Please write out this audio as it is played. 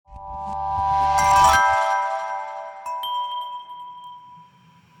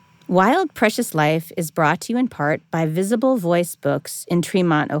Wild Precious Life is brought to you in part by Visible Voice Books in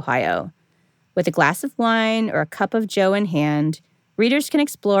Tremont, Ohio. With a glass of wine or a cup of joe in hand, readers can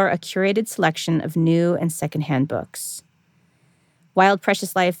explore a curated selection of new and secondhand books. Wild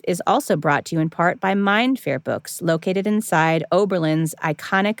Precious Life is also brought to you in part by Mindfair Books, located inside Oberlin's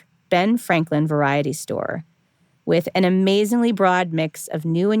iconic Ben Franklin variety store. With an amazingly broad mix of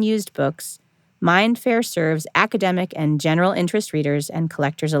new and used books, Mindfair serves academic and general interest readers and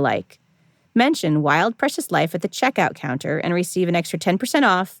collectors alike. Mention Wild Precious Life at the checkout counter and receive an extra 10%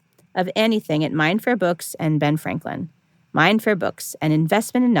 off of anything at Mindfair Books and Ben Franklin. Mindfair Books, an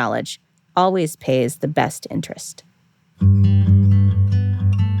investment in knowledge, always pays the best interest.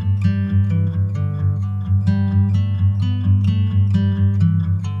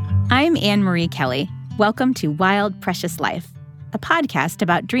 I'm Anne-Marie Kelly. Welcome to Wild Precious Life, a podcast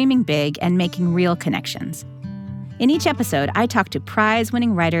about dreaming big and making real connections. In each episode, I talk to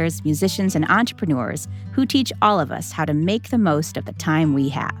prize-winning writers, musicians, and entrepreneurs who teach all of us how to make the most of the time we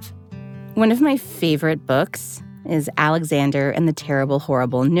have. One of my favorite books is Alexander and the Terrible,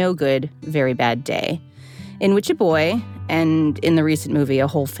 Horrible, No Good, Very Bad Day, in which a boy, and in the recent movie, a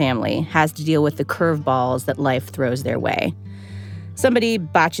whole family, has to deal with the curveballs that life throws their way. Somebody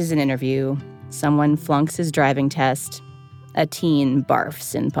botches an interview, someone flunks his driving test, a teen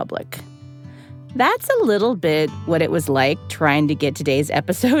barfs in public. That's a little bit what it was like trying to get today's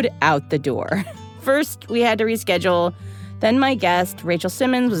episode out the door. First, we had to reschedule. Then my guest, Rachel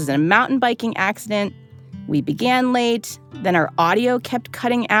Simmons, was in a mountain biking accident. We began late. Then our audio kept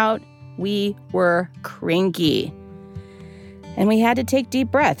cutting out. We were cranky. And we had to take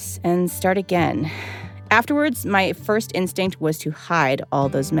deep breaths and start again. Afterwards, my first instinct was to hide all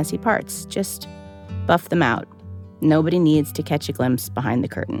those messy parts. Just buff them out. Nobody needs to catch a glimpse behind the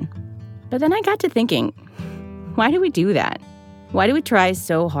curtain. But then I got to thinking, why do we do that? Why do we try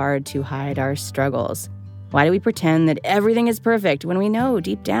so hard to hide our struggles? Why do we pretend that everything is perfect when we know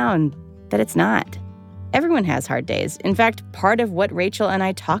deep down that it's not? Everyone has hard days. In fact, part of what Rachel and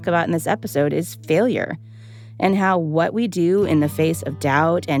I talk about in this episode is failure, and how what we do in the face of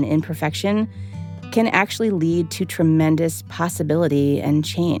doubt and imperfection can actually lead to tremendous possibility and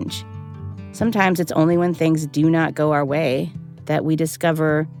change. Sometimes it's only when things do not go our way that we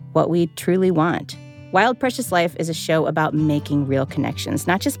discover what we truly want. Wild Precious Life is a show about making real connections,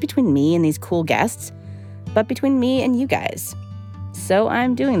 not just between me and these cool guests, but between me and you guys. So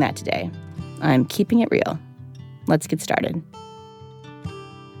I'm doing that today. I'm keeping it real. Let's get started.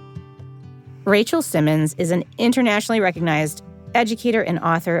 Rachel Simmons is an internationally recognized educator and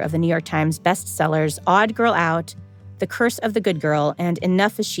author of the New York Times bestsellers Odd Girl Out, The Curse of the Good Girl, and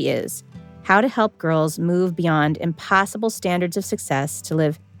Enough as She Is: How to Help Girls Move Beyond Impossible Standards of Success to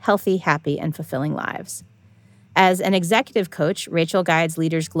Live Healthy, Happy, and Fulfilling Lives. As an executive coach, Rachel guides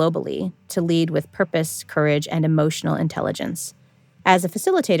leaders globally to lead with purpose, courage, and emotional intelligence. As a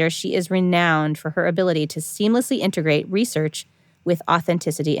facilitator, she is renowned for her ability to seamlessly integrate research with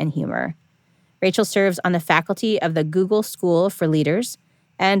authenticity and humor. Rachel serves on the faculty of the Google School for Leaders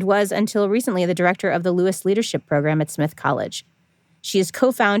and was, until recently, the director of the Lewis Leadership Program at Smith College. She is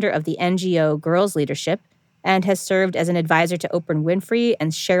co-founder of the NGO Girls Leadership and has served as an advisor to Oprah Winfrey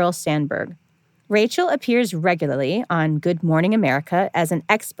and Sheryl Sandberg. Rachel appears regularly on Good Morning America as an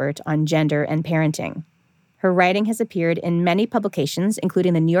expert on gender and parenting. Her writing has appeared in many publications,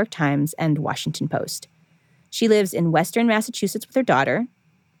 including the New York Times and Washington Post. She lives in Western Massachusetts with her daughter.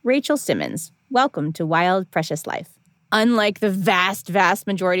 Rachel Simmons, welcome to Wild Precious Life. Unlike the vast, vast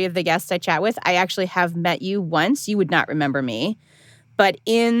majority of the guests I chat with, I actually have met you once. You would not remember me. But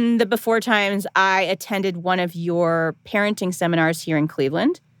in the before times, I attended one of your parenting seminars here in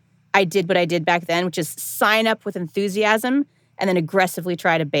Cleveland. I did what I did back then, which is sign up with enthusiasm and then aggressively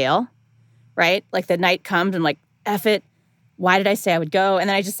try to bail, right? Like the night comes and like, F it. Why did I say I would go? And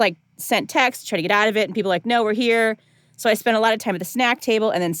then I just like sent texts to try to get out of it. And people were like, no, we're here. So I spent a lot of time at the snack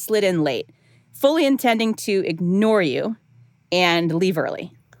table and then slid in late, fully intending to ignore you and leave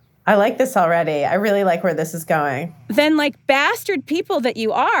early. I like this already. I really like where this is going. Then, like bastard people that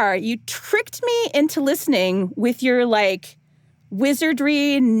you are, you tricked me into listening with your like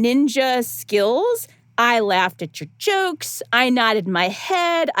wizardry ninja skills. I laughed at your jokes. I nodded my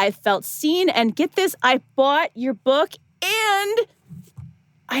head. I felt seen. And get this, I bought your book and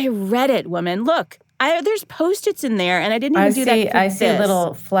I read it, woman. Look. There's Post-its in there, and I didn't even do that. I see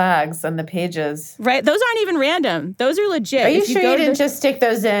little flags on the pages. Right. Those aren't even random. Those are legit. Are you sure you didn't just stick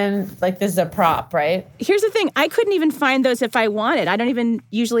those in like this is a prop, right? Here's the thing. I couldn't even find those if I wanted. I don't even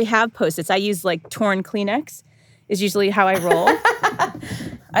usually have Post-its. I use like torn Kleenex is usually how I roll.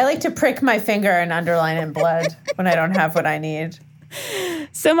 I like to prick my finger and underline in blood when I don't have what I need.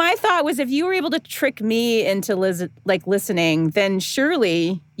 So my thought was if you were able to trick me into listening, then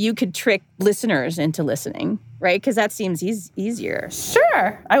surely you could trick listeners into listening, right? Because that seems easier.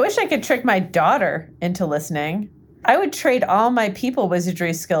 Sure. I wish I could trick my daughter into listening. I would trade all my people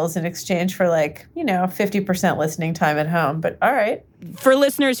wizardry skills in exchange for 50% listening time at home. But all right. For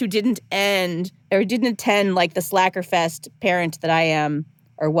listeners who didn't attend like the Slackerfest parent that I am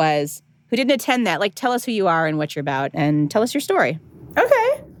or was, who didn't attend that, tell us who you are and what you're about and tell us your story.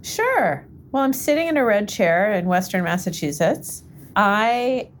 Okay, sure. Well, I'm sitting in a red chair in Western Massachusetts.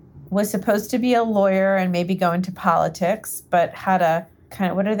 I was supposed to be a lawyer and maybe go into politics, but had a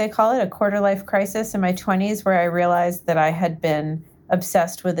what do they call it? A quarter-life crisis in my 20s where I realized that I had been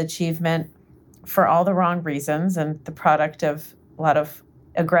obsessed with achievement for all the wrong reasons and the product of a lot of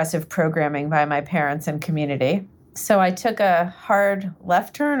aggressive programming by my parents and community. So I took a hard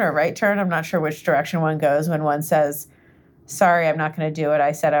left turn or right turn. I'm not sure which direction one goes when one says, sorry, I'm not going to do what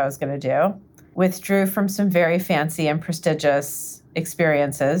I said I was going to do. Withdrew from some very fancy and prestigious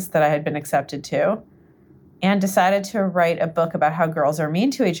experiences that I had been accepted to, and decided to write a book about how girls are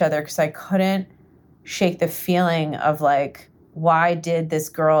mean to each other because I couldn't shake the feeling of why did this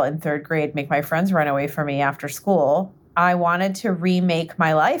girl in third grade make my friends run away from me after school? I wanted to remake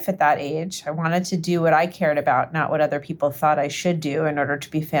my life at that age. I wanted to do what I cared about, not what other people thought I should do in order to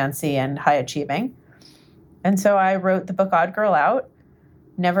be fancy and high achieving. And so I wrote the book Odd Girl Out,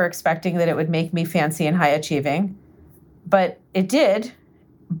 never expecting that it would make me fancy and high achieving. But it did,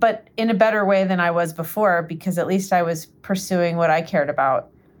 but in a better way than I was before, because at least I was pursuing what I cared about.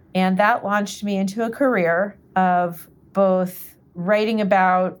 And that launched me into a career of both writing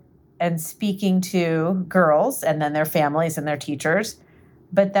about and speaking to girls and then their families and their teachers,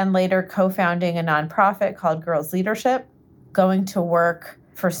 but then later co-founding a nonprofit called Girls Leadership, going to work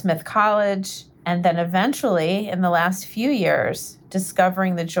for Smith College, and then eventually, in the last few years,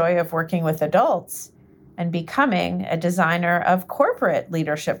 discovering the joy of working with adults and becoming a designer of corporate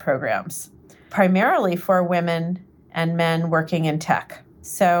leadership programs, primarily for women and men working in tech.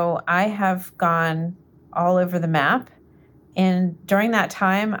 So I have gone all over the map. And during that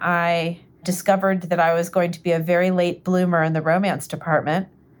time, I discovered that I was going to be a very late bloomer in the romance department.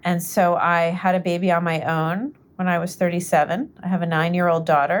 And so I had a baby on my own when I was 37. I have a 9-year-old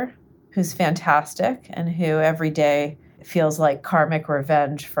daughter who's fantastic and who every day feels like karmic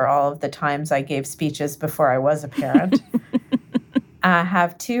revenge for all of the times I gave speeches before I was a parent. I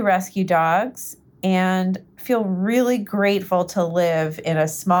have 2 rescue dogs and feel really grateful to live in a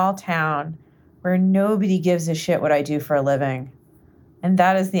small town where nobody gives a shit what I do for a living. And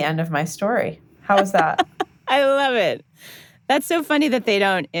that is the end of my story. How is that? I love it. That's so funny that they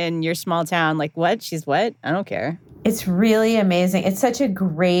don't in your small town. What? She's what? I don't care. It's really amazing. It's such a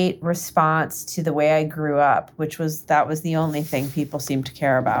great response to the way I grew up, that was the only thing people seem to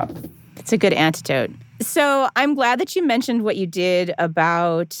care about. It's a good antidote. So I'm glad that you mentioned what you did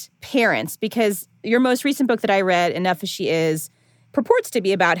about parents, because your most recent book that I read, Enough as She Is, purports to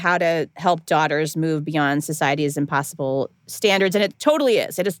be about how to help daughters move beyond society's impossible standards. And it totally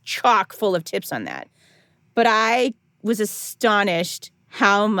is. It is chock full of tips on that. But I was astonished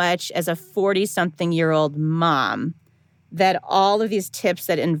how much, as a 40-something-year-old mom, that all of these tips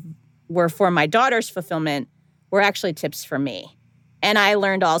that were for my daughter's fulfillment were actually tips for me. And I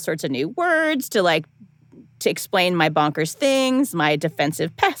learned all sorts of new words to explain my bonkers things, my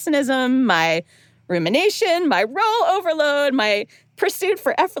defensive pessimism, my rumination, my role overload, my pursuit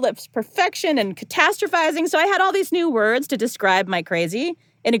for effortless perfection and catastrophizing. So I had all these new words to describe my crazy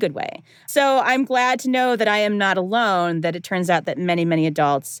in a good way. So I'm glad to know that I am not alone, that it turns out that many, many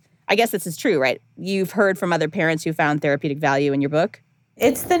adults, I guess this is true, right? You've heard from other parents who found therapeutic value in your book?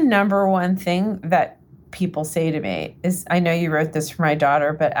 It's the number one thing that people say to me is, I know you wrote this for my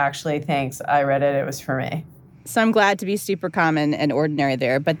daughter, but actually, thanks, I read it, it was for me. So I'm glad to be super common and ordinary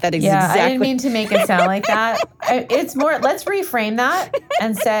there, but that is exactly... exactly... I didn't mean to make it sound like that. It's more, let's reframe that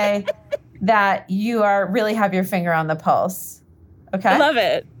and say that you really have your finger on the pulse. Okay. I love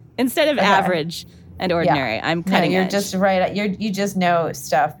it. Instead of average and ordinary, I'm cutting you're edge. Just right. You just know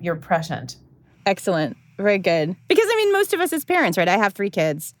stuff. You're prescient. Excellent. Very good. Because, most of us as parents, right? I have 3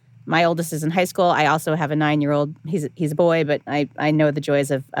 kids. My oldest is in high school. I also have a 9-year-old. He's a boy, but I know the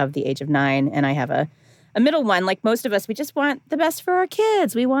joys of the age of 9. And I have a middle one. Like most of us, we just want the best for our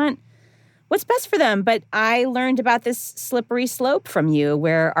kids. We want what's best for them. But I learned about this slippery slope from you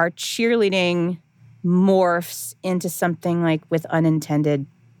where our cheerleading morphs into something with unintended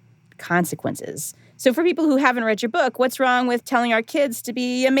consequences. So for people who haven't read your book, what's wrong with telling our kids to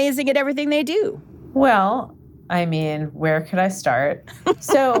be amazing at everything they do? Well, where could I start?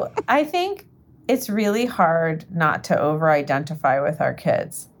 So I think it's really hard not to over-identify with our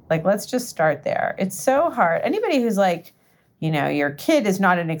kids. Like, let's just start there. It's so hard. Anybody who's like, your kid is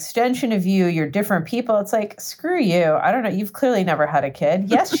not an extension of you, you're different people. It's like, screw you. I don't know. You've clearly never had a kid.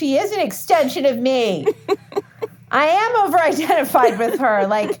 Yes, she is an extension of me. I am over-identified with her.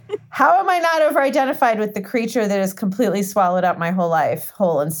 Like, how am I not over-identified with the creature that has completely swallowed up my whole life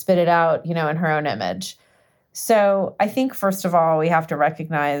whole and spit it out, in her own image? So I think, first of all, we have to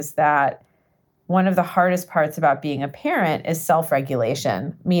recognize that one of the hardest parts about being a parent is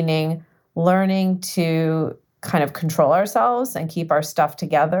self-regulation, meaning learning to kind of control ourselves and keep our stuff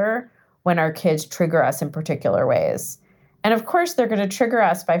together when our kids trigger us in particular ways. And of course, they're going to trigger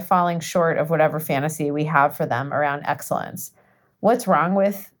us by falling short of whatever fantasy we have for them around excellence. What's wrong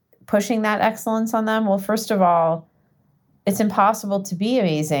with pushing that excellence on them? Well, first of all, it's impossible to be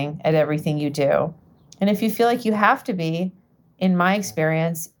amazing at everything you do. And if you feel like you have to be, in my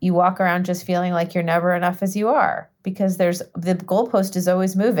experience, you walk around just feeling like you're never enough as you are, because the goalpost is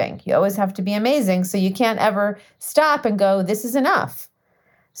always moving. You always have to be amazing, so you can't ever stop and go, this is enough.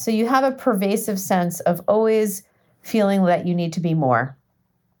 So you have a pervasive sense of always feeling that you need to be more.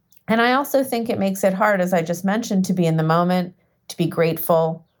 And I also think it makes it hard, as I just mentioned, to be in the moment, to be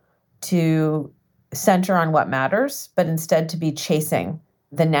grateful, to center on what matters, but instead to be chasing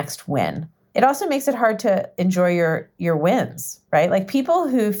the next win. It also makes it hard to enjoy your wins, right? Like, people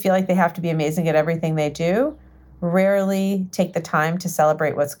who feel like they have to be amazing at everything they do rarely take the time to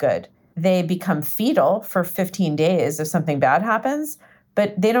celebrate what's good. They become fetal for 15 days if something bad happens,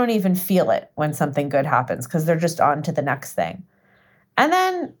 but they don't even feel it when something good happens because they're just on to the next thing. And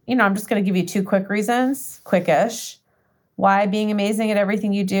then, I'm just going to give you 2 quick reasons, quickish, why being amazing at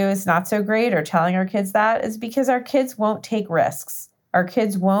everything you do is not so great, or telling our kids that, is because our kids won't take risks. Our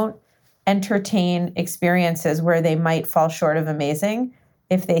kids won't entertain experiences where they might fall short of amazing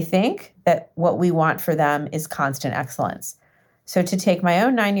if they think that what we want for them is constant excellence. So to take my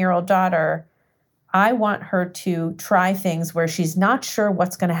own 9-year-old daughter, I want her to try things where she's not sure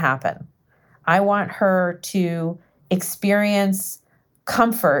what's going to happen. I want her to experience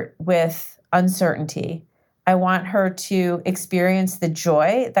comfort with uncertainty. I want her to experience the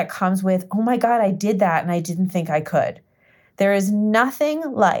joy that comes with, oh my God, I did that and I didn't think I could. There is nothing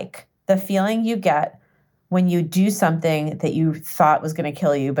like the feeling you get when you do something that you thought was going to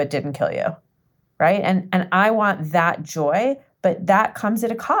kill you but didn't kill you, right? And I want that joy, but that comes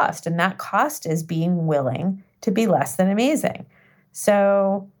at a cost, and that cost is being willing to be less than amazing.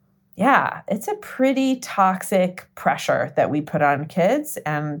 So yeah, it's a pretty toxic pressure that we put on kids,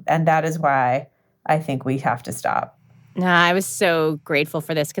 and that is why I think we have to stop. I was so grateful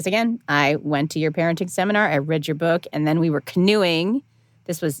for this because, again, I went to your parenting seminar, I read your book, and then we were canoeing.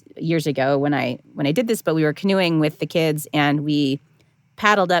 This was years ago when I did this, but we were canoeing with the kids, and we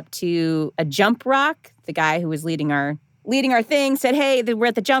paddled up to a jump rock. The guy who was leading our thing said, hey, we're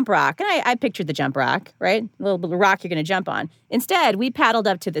at the jump rock. And I pictured the jump rock, right? A little rock you're going to jump on. Instead, we paddled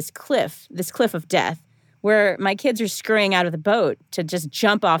up to this cliff of death, where my kids are scurrying out of the boat to just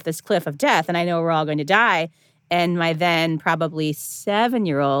jump off this cliff of death. And I know we're all going to die. And my then probably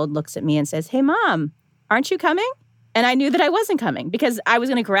 7-year-old looks at me and says, hey, Mom, aren't you coming? And I knew that I wasn't coming because I was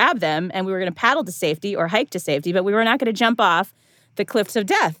going to grab them and we were going to paddle to safety or hike to safety, but we were not going to jump off the cliffs of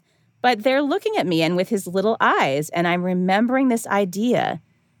death. But they're looking at me and with his little eyes, and I'm remembering this idea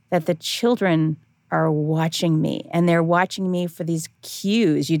that the children are watching me, and they're watching me for these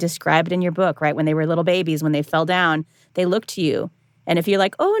cues. You describe it in your book, right? When they were little babies, when they fell down, they looked to you. And if you're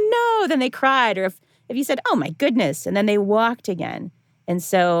like, oh no, then they cried. Or if you said, oh my goodness, and then they walked again. And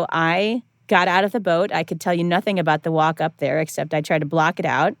so I got out of the boat. I could tell you nothing about the walk up there, except I tried to block it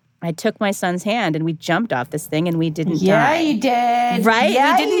out. I took my son's hand and we jumped off this thing and we didn't die. Yeah, you did. Right?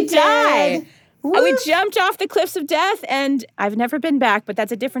 Yeah, we didn't die. Woo. We jumped off the cliffs of death, and I've never been back, but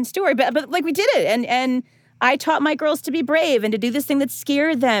that's a different story. But like, we did it. And I taught my girls to be brave and to do this thing that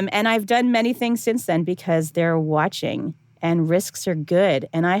scared them. And I've done many things since then because they're watching, and risks are good.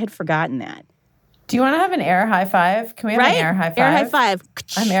 And I had forgotten that. Do you want to have an air high five? Can we have an air high five? Air high five.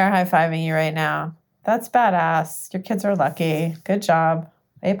 I'm air high fiving you right now. That's badass. Your kids are lucky. Good job.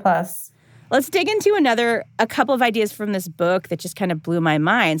 A+. Let's dig into a couple of ideas from this book that just kind of blew my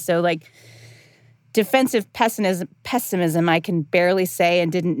mind. So, like, defensive pessimism, I can barely say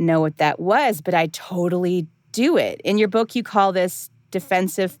and didn't know what that was, but I totally do it. In your book, you call this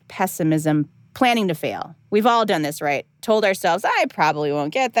defensive pessimism planning to fail. We've all done this, right? Told ourselves, I probably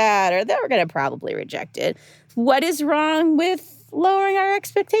won't get that, or they're going to probably reject it. What is wrong with lowering our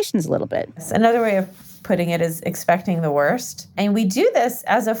expectations a little bit? Another way of putting it is expecting the worst. And we do this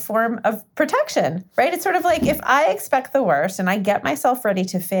as a form of protection, right? It's sort of like, if I expect the worst and I get myself ready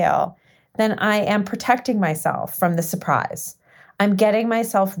to fail, then I am protecting myself from the surprise. I'm getting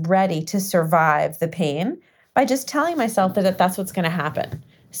myself ready to survive the pain by just telling myself that that's what's going to happen.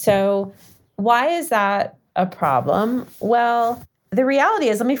 So why is that a problem? Well, the reality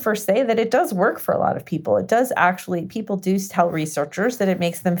is, let me first say that it does work for a lot of people. It does actually, people do tell researchers that it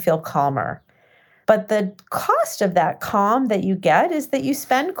makes them feel calmer. But the cost of that calm that you get is that you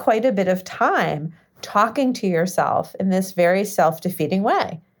spend quite a bit of time talking to yourself in this very self-defeating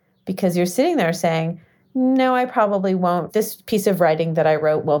way, because you're sitting there saying, no, I probably won't. This piece of writing that I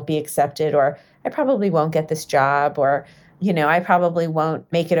wrote won't be accepted, or I probably won't get this job, or, I probably won't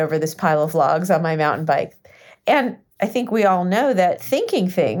make it over this pile of logs on my mountain bike. And I think we all know that thinking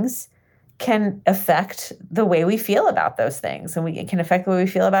things can affect the way we feel about those things, and it can affect the way we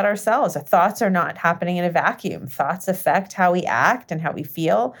feel about ourselves. Our thoughts are not happening in a vacuum. Thoughts affect how we act and how we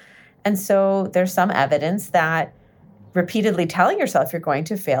feel. And so there's some evidence that repeatedly telling yourself you're going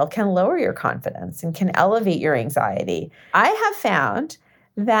to fail can lower your confidence and can elevate your anxiety. I have found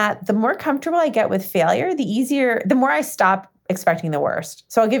that the more comfortable I get with failure, the more I stop expecting the worst.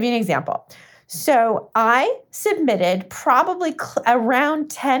 So I'll give you an example. So I submitted probably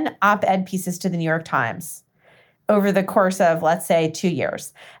around 10 op-ed pieces to the New York Times over the course of, let's say, 2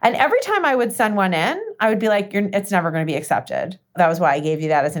 years. And every time I would send one in, I would be like, it's never going to be accepted. That was why I gave you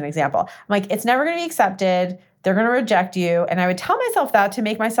that as an example. I'm like, it's never going to be accepted. They're going to reject you. And I would tell myself that to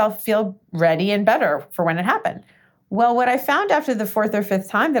make myself feel ready and better for when it happened. Well, what I found after the fourth or fifth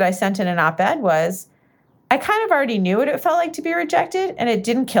time that I sent in an op-ed was I kind of already knew what it felt like to be rejected, and it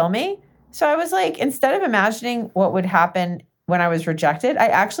didn't kill me. So I was like, instead of imagining what would happen when I was rejected, I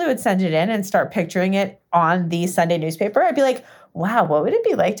actually would send it in and start picturing it on the Sunday newspaper. I'd be like, wow, what would it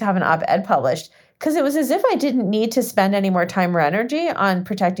be like to have an op-ed published? Because it was as if I didn't need to spend any more time or energy on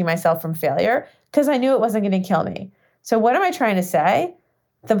protecting myself from failure, because I knew it wasn't going to kill me. So what am I trying to say?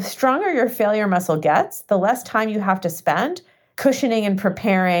 The stronger your failure muscle gets, the less time you have to spend cushioning and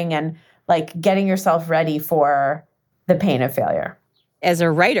preparing and like getting yourself ready for the pain of failure. As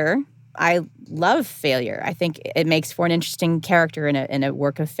a writer, I love failure. I think it makes for an interesting character in a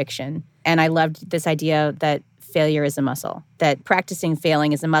work of fiction. And I loved this idea that failure is a muscle, that practicing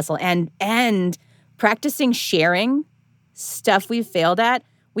failing is a muscle, and practicing sharing stuff we've failed at.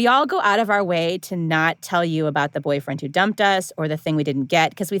 We all go out of our way to not tell you about the boyfriend who dumped us or the thing we didn't get,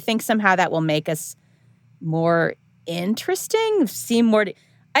 because we think somehow that will make us more interesting, seem more...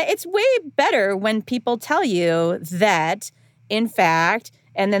 It's way better when people tell you that, in fact...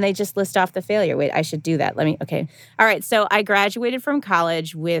 And then they just list off the failure. Wait, I should do that. Okay. All right. So I graduated from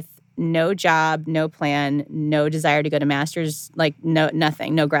college with no job, no plan, no desire to go to master's,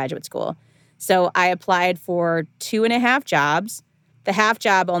 nothing, no graduate school. So I applied for 2.5 jobs. The half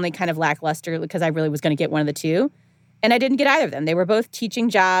job only kind of lackluster because I really was going to get one of the two. And I didn't get either of them. They were both teaching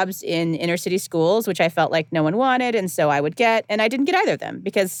jobs in inner city schools, which I felt like no one wanted. And so I would get, and I didn't get either of them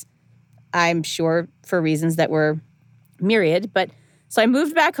because I'm sure for reasons that were myriad, but so I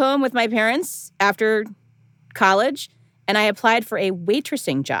moved back home with my parents after college, and I applied for a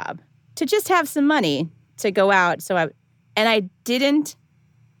waitressing job to just have some money to go out. And I didn't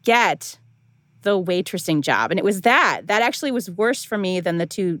get the waitressing job. And it was that actually was worse for me than the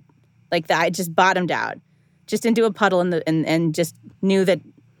two, I just bottomed out, just into a puddle and just knew that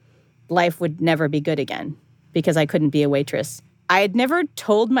life would never be good again because I couldn't be a waitress. I had never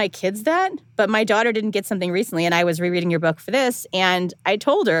told my kids that, but my daughter didn't get something recently, and I was rereading your book for this, and I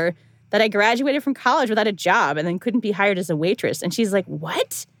told her that I graduated from college without a job and then couldn't be hired as a waitress. And she's like,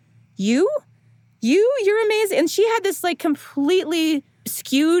 what? You're amazing. And she had this completely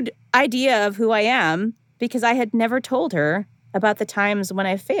skewed idea of who I am because I had never told her about the times when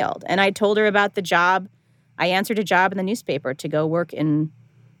I failed. And I told her about the job. I answered a job in the newspaper to go work in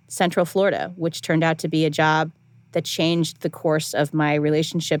Central Florida, which turned out to be a job that changed the course of my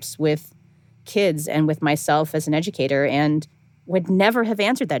relationships with kids and with myself as an educator, and would never have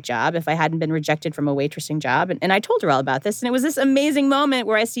answered that job if I hadn't been rejected from a waitressing job. And I told her all about this, and it was this amazing moment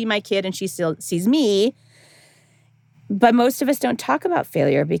where I see my kid and she still sees me. But most of us don't talk about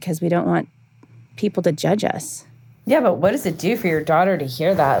failure because we don't want people to judge us. Yeah, but what does it do for your daughter to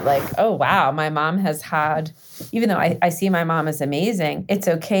hear that? Oh, wow, my mom has had, even though I see my mom as amazing, it's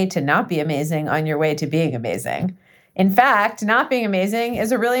okay to not be amazing on your way to being amazing. In fact, not being amazing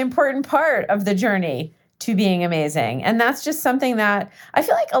is a really important part of the journey to being amazing. And that's just something that I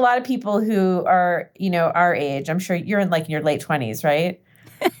feel like a lot of people who are, our age, I'm sure you're in your late 20s, right?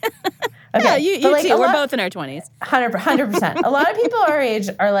 Okay. Yeah, you too. We're both in our 20s. 100%. A lot of people our age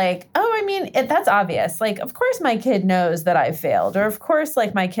are like, that's obvious. Of course my kid knows that I failed. Or of course,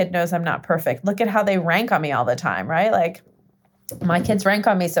 my kid knows I'm not perfect. Look at how they rank on me all the time, right? My kids rank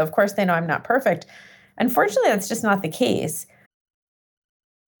on me, so of course they know I'm not perfect. Unfortunately, that's just not the case.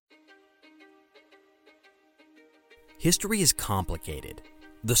 History is complicated.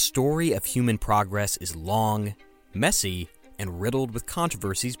 The story of human progress is long, messy, and riddled with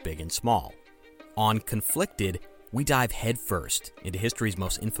controversies big and small. On Conflicted, we dive headfirst into history's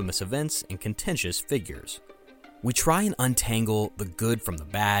most infamous events and contentious figures. We try and untangle the good from the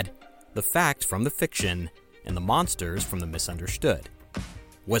bad, the fact from the fiction, and the monsters from the misunderstood.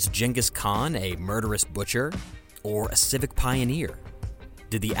 Was Genghis Khan a murderous butcher or a civic pioneer?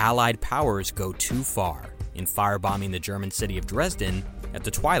 Did the Allied powers go too far in firebombing the German city of Dresden at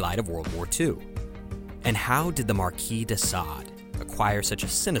the twilight of World War II? And how did the Marquis de Sade acquire such a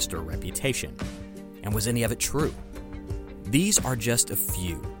sinister reputation? And was any of it true? These are just a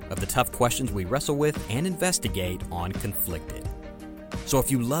few of the tough questions we wrestle with and investigate on Conflicted. So if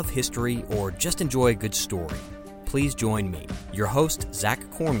you love history or just enjoy a good story, please join me, your host, Zach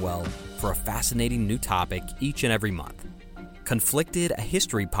Cornwell, for a fascinating new topic each and every month. Conflicted, a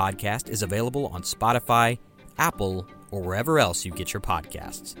history podcast, is available on Spotify, Apple, or wherever else you get your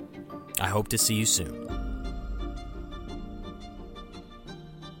podcasts. I hope to see you soon.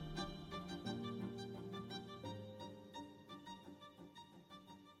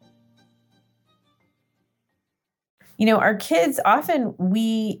 Our kids often,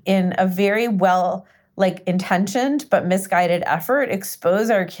 we in a very intentioned but misguided effort, expose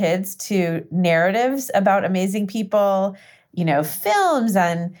our kids to narratives about amazing people, films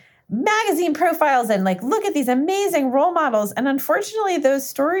and magazine profiles, and look at these amazing role models. And unfortunately, those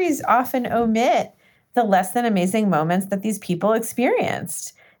stories often omit the less than amazing moments that these people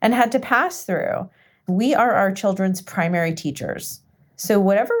experienced and had to pass through. We are our children's primary teachers. So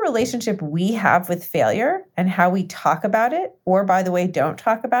whatever relationship we have with failure and how we talk about it, or by the way, don't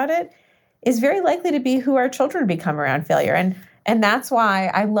talk about it, is very likely to be who our children become around failure. And that's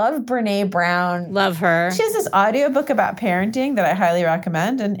why I love Brené Brown. Love her. She has this audiobook about parenting that I highly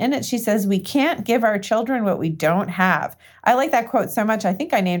recommend. And in it, she says, we can't give our children what we don't have. I like that quote so much. I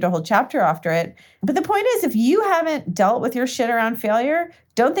think I named a whole chapter after it. But the point is, if you haven't dealt with your shit around failure,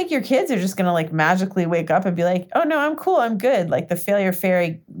 don't think your kids are just going to magically wake up and be like, oh no, I'm cool, I'm good. The failure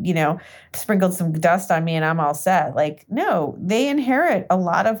fairy, sprinkled some dust on me and I'm all set. No, they inherit a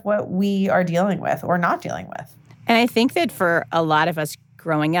lot of what we are dealing with or not dealing with. And I think that for a lot of us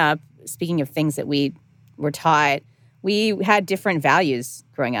growing up, speaking of things that we were taught, we had different values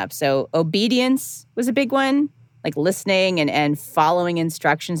growing up. So obedience was a big one, listening and following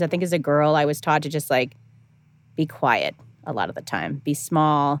instructions. I think as a girl, I was taught to just be quiet a lot of the time, be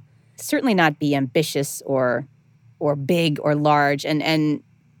small, certainly not be ambitious or big or large. And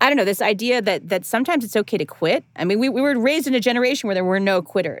I don't know, this idea that sometimes it's okay to quit. I mean, we were raised in a generation where there were no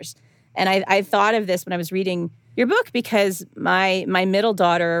quitters. And I thought of this when I was reading your book because my middle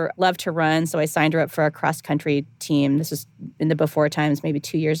daughter loved to run, so I signed her up for a cross-country team. This was in the before times, maybe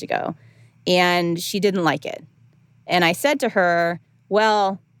 2 years ago. And she didn't like it. And I said to her,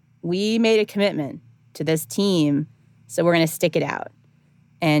 well, we made a commitment to this team, so we're going to stick it out.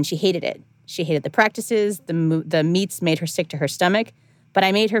 And she hated it. She hated the practices. The meets made her sick to her stomach. But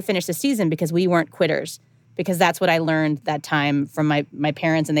I made her finish the season because we weren't quitters, because that's what I learned that time from my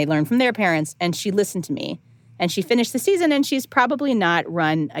parents, and they learned from their parents. And she listened to me. And she finished the season, and she's probably not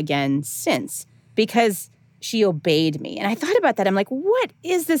run again since because she obeyed me. And I thought about that. I'm like, what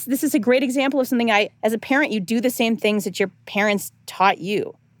is this? This is a great example of something as a parent, you do the same things that your parents taught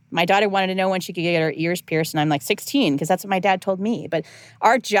you. My daughter wanted to know when she could get her ears pierced, and I'm 16, because that's what my dad told me. But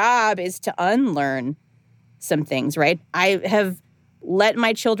our job is to unlearn some things, right? I have let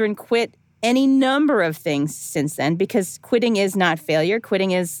my children quit any number of things since then, because quitting is not failure.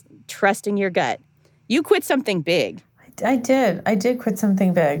 Quitting is trusting your gut. You quit something big. I did. I did quit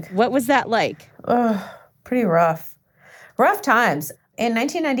something big. What was that like? Pretty rough. Rough times. In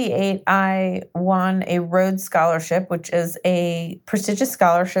 1998, I won a Rhodes Scholarship, which is a prestigious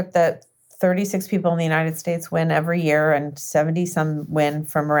scholarship that 36 people in the United States win every year, and 70-some win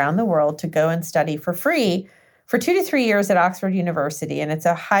from around the world, to go and study for free for 2 to 3 years at Oxford University. And it's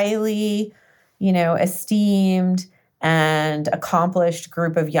a highly, esteemed and accomplished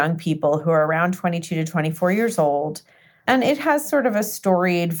group of young people who are around 22 to 24 years old. And it has sort of a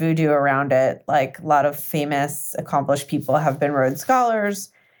storied voodoo around it. A lot of famous, accomplished people have been Rhodes Scholars.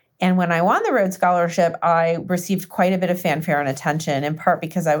 And when I won the Rhodes Scholarship, I received quite a bit of fanfare and attention, in part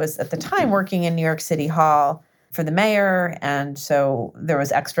because I was at the time working in New York City Hall for the mayor. And so there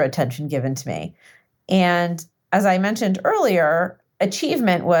was extra attention given to me. And as I mentioned earlier,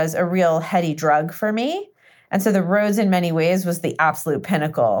 achievement was a real heady drug for me. And so the Rhodes, in many ways, was the absolute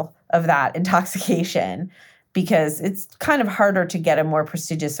pinnacle of that intoxication. because it's kind of harder to get a more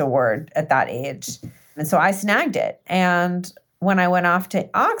prestigious award at that age. And so I snagged it. And when I went off to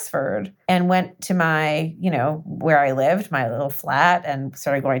Oxford and went to my, where I lived, my little flat, and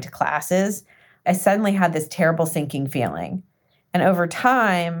started going to classes, I suddenly had this terrible sinking feeling. And over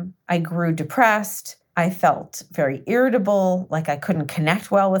time, I grew depressed. I felt very irritable, like I couldn't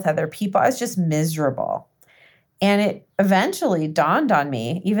connect well with other people. I was just miserable. And it eventually dawned on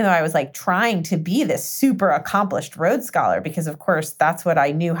me, even though I was like trying to be this super accomplished Rhodes Scholar, because of course that's what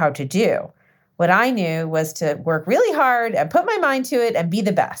I knew how to do. What I knew was to work really hard and put my mind to it and be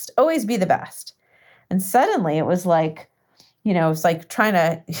the best, always be the best. And suddenly it was like, it's like trying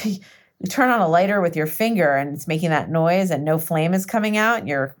to you turn on a lighter with your finger and it's making that noise and no flame is coming out. And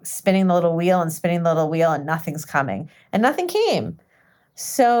you're spinning the little wheel and nothing's coming. And nothing came.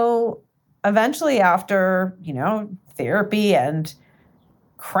 So eventually after, therapy and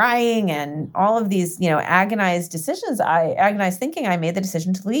crying and all of these, agonized thinking, I made the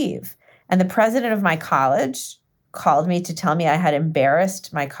decision to leave. And the president of my college called me to tell me I had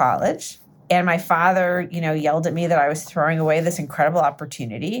embarrassed my college. And my father, yelled at me that I was throwing away this incredible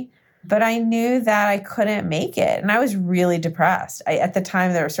opportunity. But I knew that I couldn't make it. And I was really depressed. At the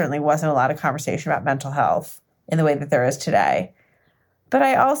time, there certainly wasn't a lot of conversation about mental health in the way that there is today. But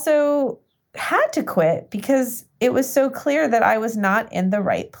I also had to quit because it was so clear that I was not in the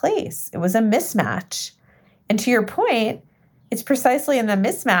right place. It was a mismatch. And to your point, it's precisely in the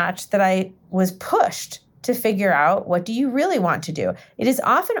mismatch that I was pushed to figure out, what do you really want to do? It is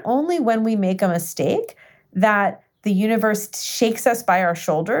often only when we make a mistake that the universe shakes us by our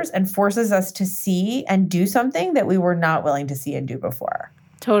shoulders and forces us to see and do something that we were not willing to see and do before.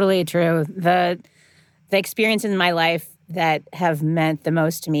 Totally true. The experiences in my life that have meant the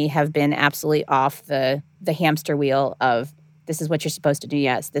most to me have been absolutely off the hamster wheel of, this is what you're supposed to do.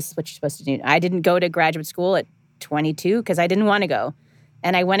 Yes, this is what you're supposed to do. I didn't go to graduate school at 22 because I didn't want to go.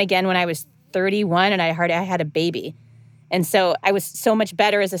 And I went again when I was 31 and I heard I had a baby. And so I was so much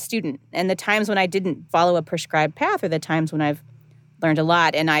better as a student. And the times when I didn't follow a prescribed path are the times when I've learned a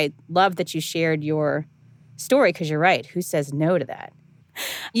lot. And I love that you shared your story because you're right. Who says no to that?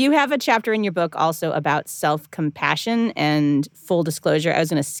 You have a chapter in your book also about self-compassion, and full disclosure, I was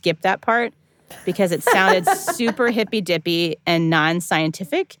going to skip that part because it sounded super hippy-dippy and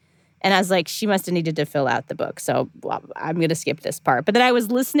non-scientific. And I was like, she must have needed to fill out the book. So I'm going to skip this part. But then I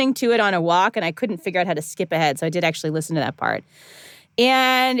was listening to it on a walk and I couldn't figure out how to skip ahead. So I did actually listen to that part.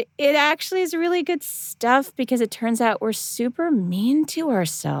 And it actually is really good stuff because it turns out we're super mean to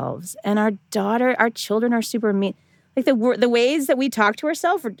ourselves. And our children are super mean. Like the ways that we talk to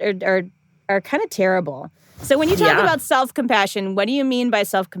ourselves are kind of terrible. So when you talk about self-compassion, what do you mean by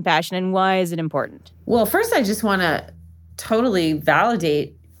self-compassion and why is it important? Well, first I just want to totally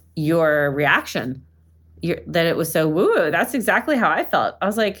validate your reaction, that it was so woo-woo. That's exactly how I felt. I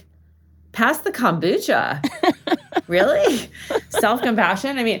was like, pass the kombucha. Really?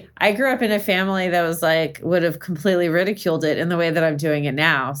 Self-compassion? I mean, I grew up in a family that was like, would have completely ridiculed it in the way that I'm doing it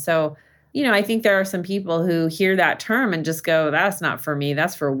now. So, I think there are some people who hear that term and just go, that's not for me.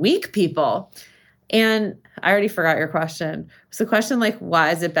 That's for weak people. And I already forgot your question. Was the question like,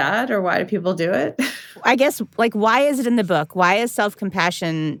 why is it bad or why do people do it? I guess, like, why is it in the book? Why is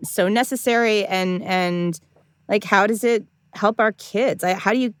self-compassion so necessary? And like, how does it help our kids?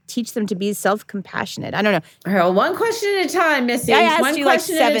 How do you teach them to be self-compassionate? I don't know. All right, well, one question at a time, Missy. I asked one you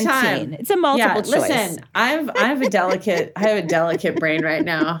question like 17. at a time. It's a multiple choice. Listen, I have a delicate brain right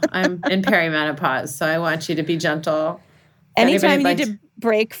now. I'm in perimenopause, so I want you to be gentle. Anytime you need to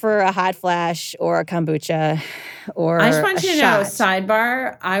break for a hot flash or a kombucha or I just want you to know, shot.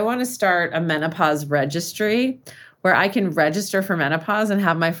 sidebar, I want to start a menopause registry where I can register for menopause and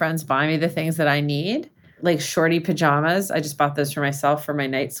have my friends buy me the things that I need, like shorty pajamas. I just bought those for myself for my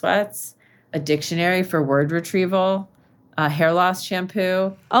night sweats, a dictionary for word retrieval, hair loss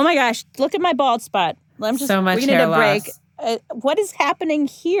shampoo. Oh my gosh, look at my bald spot. I'm just so much we need hair a break. loss. What is happening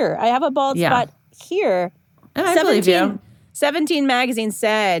here? I have a bald spot here. And I believe you. 17 magazine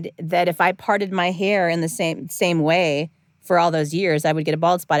said that if I parted my hair in the same way for all those years, I would get a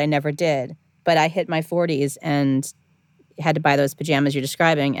bald spot. I never did. But I hit my 40s and had to buy those pajamas you're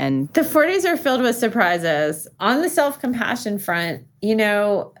describing. And the 40s are filled with surprises. On the self-compassion front,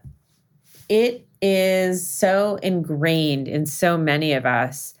 it is so ingrained in so many of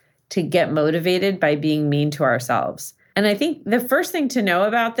us to get motivated by being mean to ourselves. And I think the first thing to know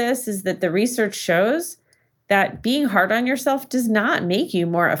about this is that the research shows that being hard on yourself does not make you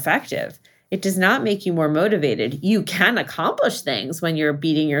more effective. It does not make you more motivated. You can accomplish things when you're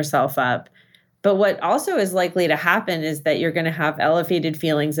beating yourself up. But what also is likely to happen is that you're going to have elevated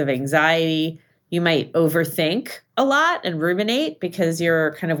feelings of anxiety. You might overthink a lot and ruminate because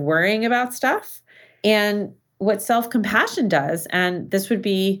you're kind of worrying about stuff. And what self-compassion does, and this would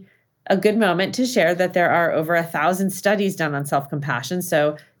be a good moment to share that there are over 1,000 studies done on self-compassion.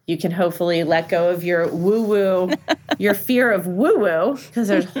 So you can hopefully let go of your woo-woo, your fear of woo-woo, because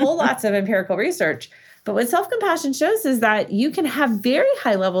there's whole lots of empirical research. But what self-compassion shows is that you can have very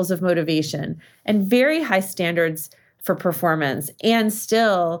high levels of motivation and very high standards for performance and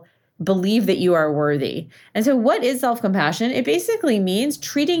still believe that you are worthy. And so what is self-compassion? It basically means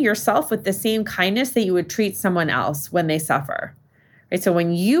treating yourself with the same kindness that you would treat someone else when they suffer. Right? So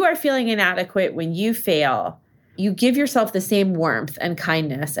when you are feeling inadequate, when you fail, you give yourself the same warmth and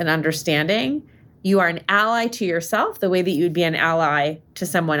kindness and understanding. You are an ally to yourself the way that you would be an ally to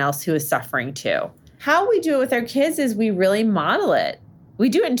someone else who is suffering too. How we do it with our kids is we really model it. We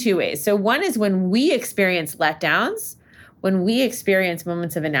do it in two ways. So one is when we experience letdowns, when we experience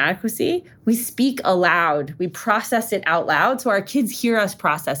moments of inadequacy, we speak aloud. We process it out loud so our kids hear us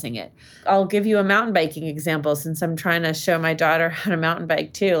processing it. I'll give you a mountain biking example since I'm trying to show my daughter how to mountain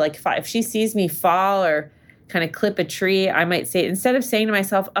bike too. Like if she sees me fall or kind of clip a tree, I might say, instead of saying to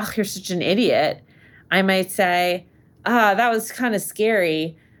myself, oh, you're such an idiot, I might say, that was kind of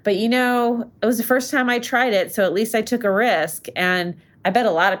scary. But it was the first time I tried it, so at least I took a risk. And I bet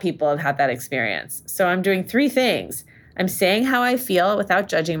a lot of people have had that experience. So I'm doing three things. I'm saying how I feel without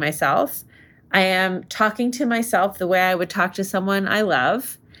judging myself. I am talking to myself the way I would talk to someone I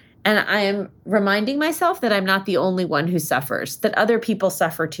love. And I am reminding myself that I'm not the only one who suffers, that other people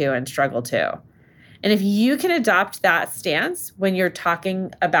suffer too and struggle too. And if you can adopt that stance when you're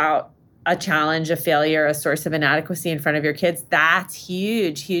talking about a challenge, a failure, a source of inadequacy in front of your kids, that's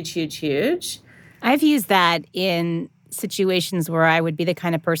huge, huge, huge, huge. I've used that in situations where I would be the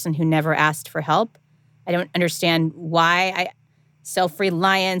kind of person who never asked for help. I don't understand why.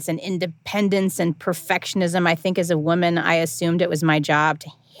 Self-reliance and independence and perfectionism. I think as a woman, I assumed it was my job to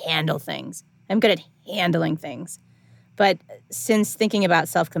handle things. I'm good at handling things. But since thinking about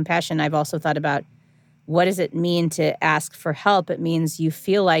self-compassion, I've also thought about what does it mean to ask for help? It means you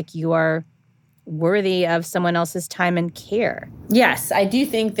feel like you are worthy of someone else's time and care. Yes, I do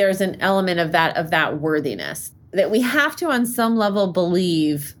think there's an element of that worthiness, that we have to on some level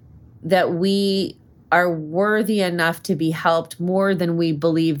believe that we are worthy enough to be helped more than we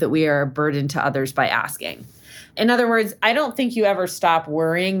believe that we are a burden to others by asking. In other words, I don't think you ever stop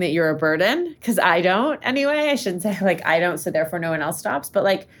worrying that you're a burden, because I don't anyway. I shouldn't say I don't, so therefore no one else stops. But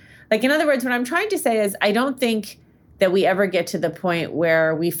like in other words, what I'm trying to say is I don't think that we ever get to the point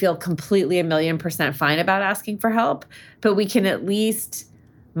where we feel completely 1,000,000% fine about asking for help, but we can at least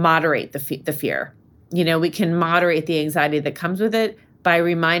moderate the fear. We can moderate the anxiety that comes with it by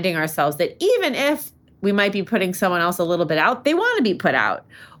reminding ourselves that even if we might be putting someone else a little bit out, they want to be put out.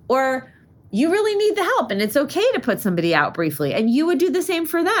 Or you really need the help and it's okay to put somebody out briefly and you would do the same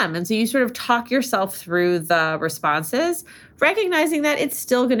for them. And so you sort of talk yourself through the responses, recognizing that it's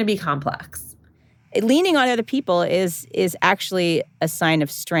still going to be complex. Leaning on other people is actually a sign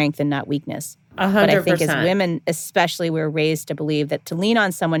of strength and not weakness. 100%. But I think as women, especially, we're raised to believe that to lean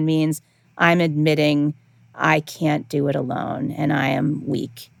on someone means I'm admitting I can't do it alone and I am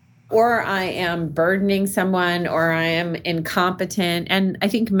weak. Or I am burdening someone, or I am incompetent. And I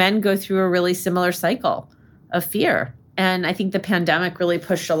think men go through a really similar cycle of fear. And I think the pandemic really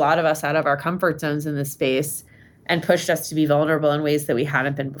pushed a lot of us out of our comfort zones in this space and pushed us to be vulnerable in ways that we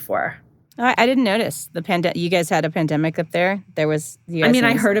hadn't been before. I didn't notice the pandemic. You guys had a pandemic up there? There was.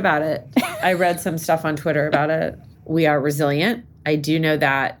 I heard about it. I read some stuff on Twitter about it. We are resilient. I do know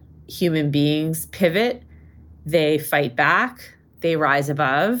that human beings pivot. They fight back. They rise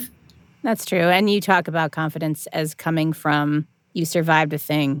above. That's true. And you talk about confidence as coming from you survived a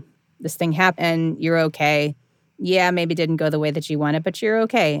thing. This thing happened and you're okay. Yeah, maybe it didn't go the way that you wanted, but you're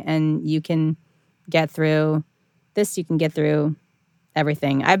okay. And you can get through this. You can get through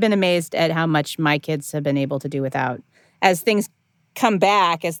everything. I've been amazed at how much my kids have been able to do without. As things come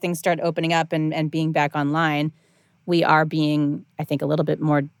back, as things start opening up and being back online, we are being, I think, a little bit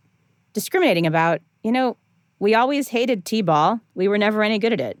more discriminating about, we always hated T-ball. We were never any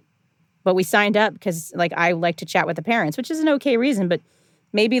good at it. But we signed up because, I like to chat with the parents, which is an okay reason, but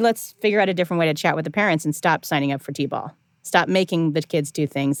maybe let's figure out a different way to chat with the parents and stop signing up for T-ball. Stop making the kids do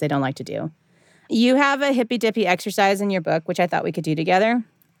things they don't like to do. You have a hippy-dippy exercise in your book, which I thought we could do together.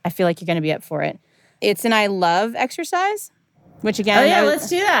 I feel like you're going to be up for it. It's an I love exercise, which again... let's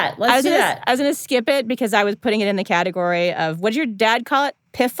do that. Let's do that. I was going to skip it because I was putting it in the category of, what did your dad call it?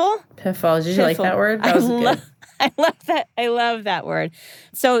 Piffle? Piffle. Did you like that word? That was good. I love that. I love that word.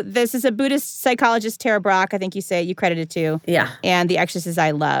 So this is a Buddhist psychologist, Tara Brach, I think you credit it to. Yeah. And the exercise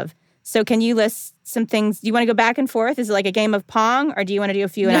I love. So can you list some things? Do you want to go back and forth? Is it like a game of Pong, or do you want to do a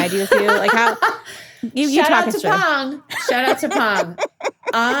few and I do a few? Like how? You Shout talk out us to through. Pong. Shout out to Pong.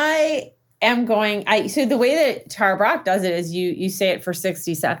 I am going. So the way that Tara Brach does it is you say it for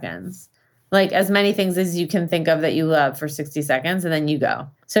 60 seconds, like as many things as you can think of that you love for 60 seconds, and then you go.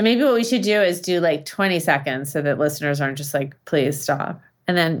 So maybe what we should do is do like 20 seconds so that listeners aren't just like, please stop.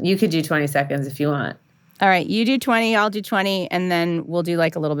 And then you could do 20 seconds if you want. All right, you do 20, I'll do 20, and then we'll do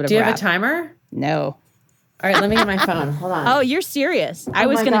like a little bit of Do you rap. have a timer? No. All right, let me get my phone. Hold on. Oh, you're serious. I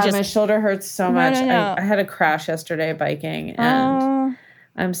was going to just... My shoulder hurts so much. No. I had a crash yesterday biking, and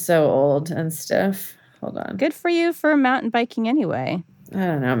I'm so old and stiff. Hold on. Good for you for mountain biking anyway. I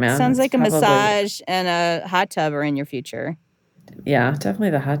don't know, man. Sounds like a Probably- massage and a hot tub are in your future. Yeah,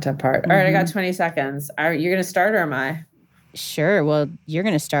 definitely the hot tub part. All right, I got 20 seconds. Are you going to start or am I? Sure. Well, you're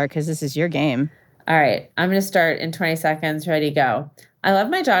going to start because this is your game. All right, I'm going to start in 20 seconds. Ready, go. I love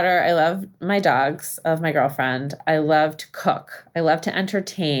my daughter. I love my dogs. I love my girlfriend. I love to cook. I love to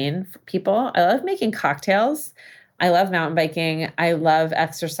entertain people. I love making cocktails. I love mountain biking. I love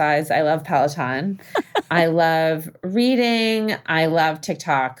exercise. I love Peloton. I love reading. I love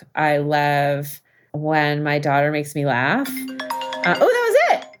TikTok. I love when my daughter makes me laugh. That was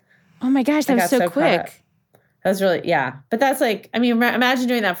it. Oh my gosh, that was so quick. That was really, yeah. But that's like, I mean, imagine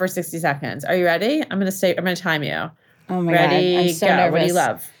doing that for 60 seconds. Are you ready? I'm going to time you. Oh my Ready, God, I'm so go. nervous. What do you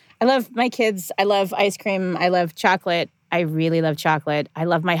love? I love my kids. I love ice cream. I love chocolate. I really love chocolate. I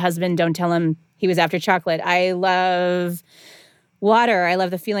love my husband. Don't tell him he was after chocolate. I love water. I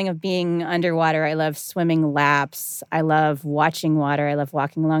love the feeling of being underwater. I love swimming laps. I love watching water. I love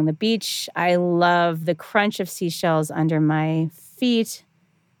walking along the beach. I love the crunch of seashells under my feet.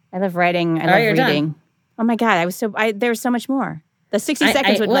 I love writing. I love reading. Done. Oh my God, there was so much more. The 60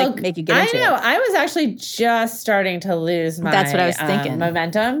 seconds would make you get into it. I know. I was actually just starting to lose my That's what I was thinking.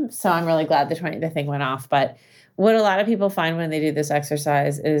 Momentum. So I'm really glad the thing went off. But what a lot of people find when they do this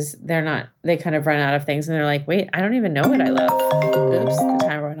exercise is they kind of run out of things and they're like, wait, I don't even know what I love. Oops, the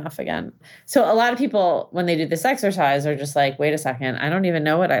timer went off again. So a lot of people, when they do this exercise, are just like, wait a second, I don't even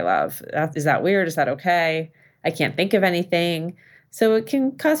know what I love. Is that weird? Is that okay? I can't think of anything. So it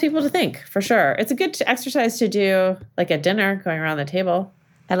can cause people to think, for sure. It's a good exercise to do, like at dinner, going around the table.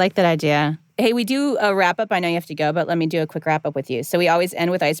 I like that idea. Hey, we do a wrap-up. I know you have to go, but let me do a quick wrap-up with you. So we always end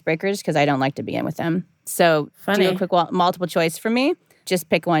with icebreakers because I don't like to begin with them. So do a quick multiple choice for me. Just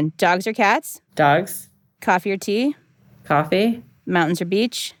pick one. Dogs or cats? Dogs. Coffee or tea? Coffee. Mountains or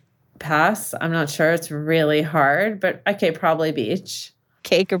beach? Pass. I'm not sure. It's really hard, but okay, probably beach.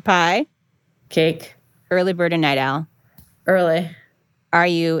 Cake or pie? Cake. Early bird or night owl? Early. Are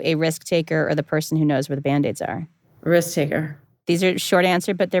you a risk taker or the person who knows where the Band-Aids are? Risk taker. These are short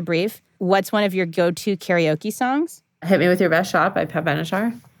answer, but they're brief. What's one of your go-to karaoke songs? Hit Me With Your Best Shot by Pat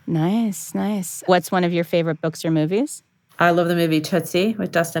Benatar. Nice, nice. What's one of your favorite books or movies? I love the movie Tootsie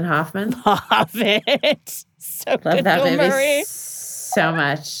with Dustin Hoffman. Love it. So love good, that Bill movie Murray. so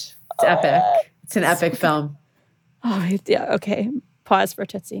much. It's epic. It's an epic film. Oh, yeah, okay. Pause for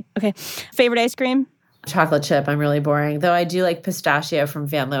Tootsie. Okay. Favorite ice cream? Chocolate chip. I'm really boring. Though I do like pistachio from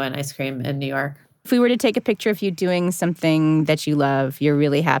Van Leeuwen ice cream in New York. If we were to take a picture of you doing something that you love, you're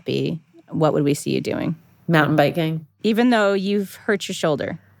really happy, what would we see you doing? Mountain biking. Even though you've hurt your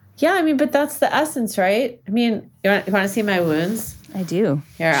shoulder. Yeah, I mean, but that's the essence, right? I mean, you want to see my wounds? I do.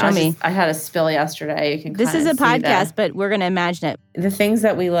 Here, Show me. I had a spill yesterday. You can. This is a see podcast, but we're going to imagine it. The things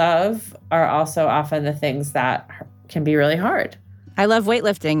that we love are also often the things that can be really hard. I love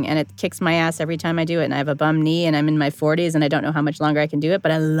weightlifting, and it kicks my ass every time I do it. And I have a bum knee, and I'm in my 40s, and I don't know how much longer I can do it,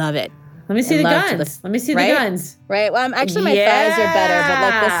 but I love it. Let me see the guns. Let me see the guns. Right? Well, my thighs are better, but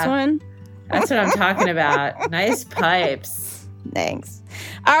like this one. That's what I'm talking about. Nice pipes. Thanks.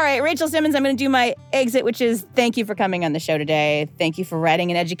 All right, Rachel Simmons, I'm going to do my exit, which is thank you for coming on the show today. Thank you for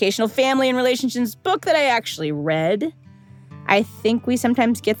writing an educational family and relationships book that I actually read. I think we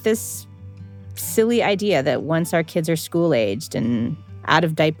sometimes get this silly idea that once our kids are school-aged and out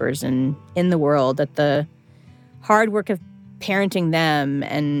of diapers and in the world, that the hard work of parenting them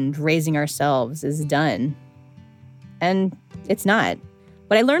and raising ourselves is done. And it's not.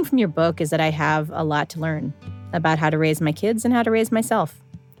 What I learned from your book is that I have a lot to learn about how to raise my kids and how to raise myself.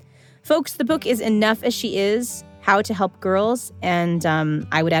 Folks, the book is Enough As She Is, How to Help Girls, and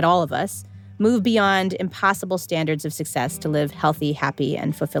I would add all of us, move beyond impossible standards of success to live healthy, happy,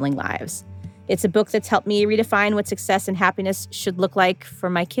 and fulfilling lives. It's a book that's helped me redefine what success and happiness should look like for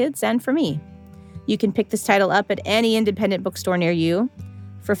my kids and for me. You can pick this title up at any independent bookstore near you.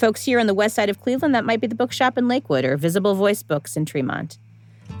 For folks here on the west side of Cleveland, that might be the Bookshop in Lakewood or Visible Voice Books in Tremont.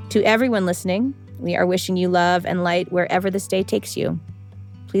 To everyone listening, we are wishing you love and light wherever this day takes you.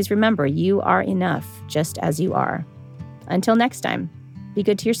 please remember you are enough just as you are. Until next time, be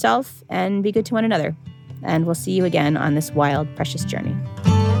good to yourself and be good to one another. And we'll see you again on this wild, precious journey.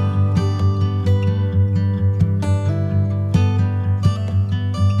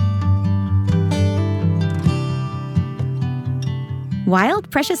 Wild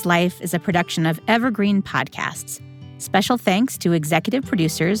Precious Life is a production of Evergreen Podcasts. Special thanks to executive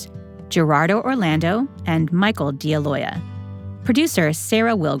producers Gerardo Orlando and Michael D'Aloia, producer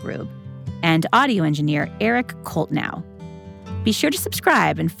Sarah Wilgrube, and audio engineer Eric Koltnow. Be sure to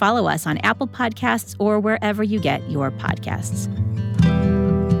subscribe and follow us on Apple Podcasts or wherever you get your podcasts.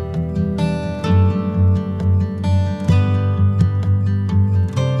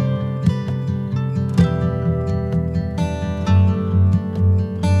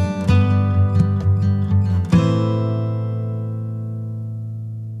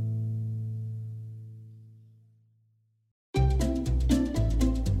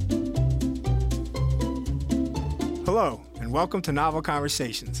 Hello, and welcome to Novel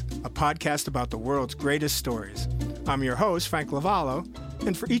Conversations, a podcast about the world's greatest stories. I'm your host, Frank Lavallo,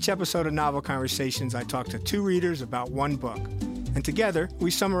 and for each episode of Novel Conversations, I talk to two readers about one book. And together,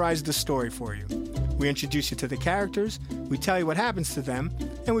 we summarize the story for you. We introduce you to the characters, we tell you what happens to them,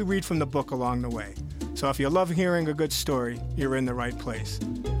 and we read from the book along the way. So if you love hearing a good story, you're in the right place.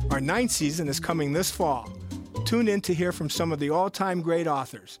 Our 9th season is coming this fall. Tune in to hear from some of the all-time great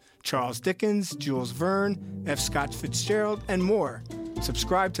authors, Charles Dickens, Jules Verne, F. Scott Fitzgerald, and more.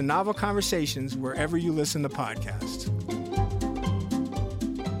 Subscribe to Novel Conversations wherever you listen to podcasts.